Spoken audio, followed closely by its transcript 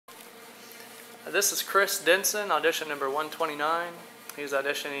This is Kris Denson, audition number 129. He's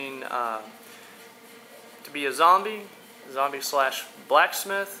auditioning to be a zombie slash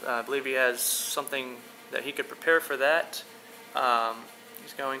blacksmith. I believe he has something that he could prepare for that.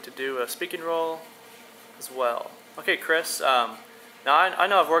 He's going to do a speaking role as well. Okay, Kris, now I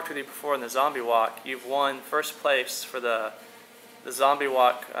know I've worked with you before in the Zombie Walk. You've won first place for the Zombie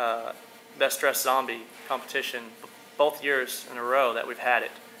Walk Best Dressed Zombie competition both years in a row that we've had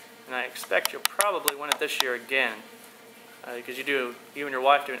it. And I expect you'll probably win it this year again, because you and your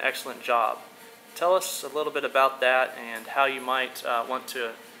wife do an excellent job. Tell us a little bit about that and how you might want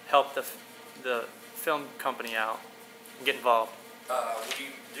to help the film company out and get involved. We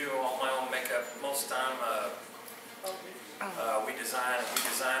do all my own makeup most of the time. We design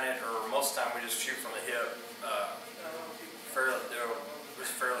it, or most of the time we just shoot from the hip. It's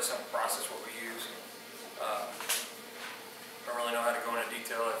a fairly simple process what we use. Don't really know how to go into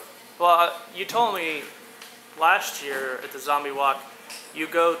detail. Well, you told me last year at the Zombie Walk you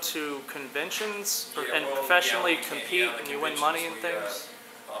go to conventions and professionally compete and you win money and things?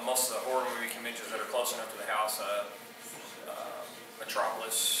 Most of the horror movie conventions that are close enough to the house,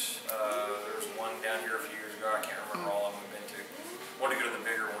 Metropolis, there's one down here a few years ago, I can't remember all of them we've been to. I want to go to the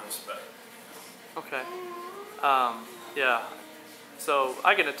bigger ones, but... Okay. Yeah. So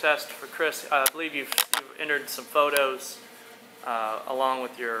I can attest for Kris, I believe you've entered some photos along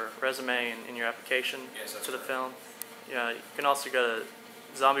with your resume and your application to the film. Yeah, you can also go to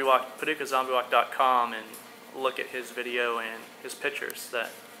PaducahZombieWalk.com and look at his video and his pictures that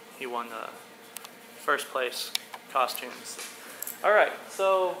he won the first place costumes. All right,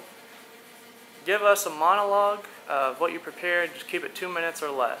 so give us a monologue of what you prepared. Just keep it 2 minutes or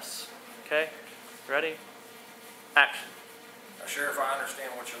less. Okay, ready? Action. Not sure if I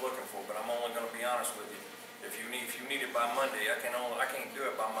understand what you're looking for, but I'm only going to be honest with you. If you need it by Monday, I can't do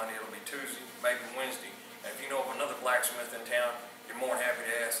it by Monday. It'll be Tuesday, maybe Wednesday. And if you know of another blacksmith in town, you're more than happy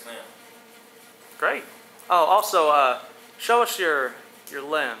to ask them. Great. Oh, also, show us your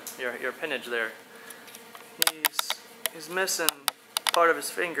limb, your appendage there. He's missing part of his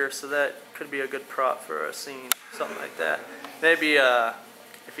finger, so that could be a good prop for a scene, something like that. Maybe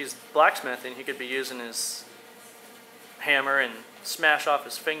if he's blacksmithing, he could be using his hammer and smash off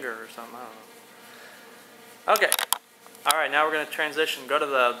his finger or something. I don't know. Okay. All right, now we're going to transition. Go to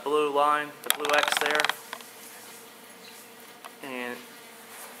the blue line, the blue X there. And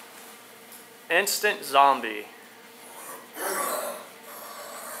instant zombie.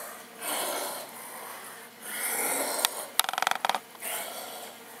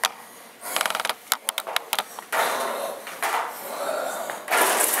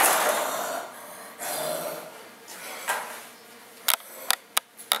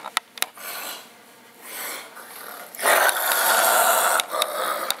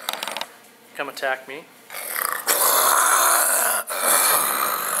 Come attack me.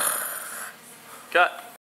 Cut.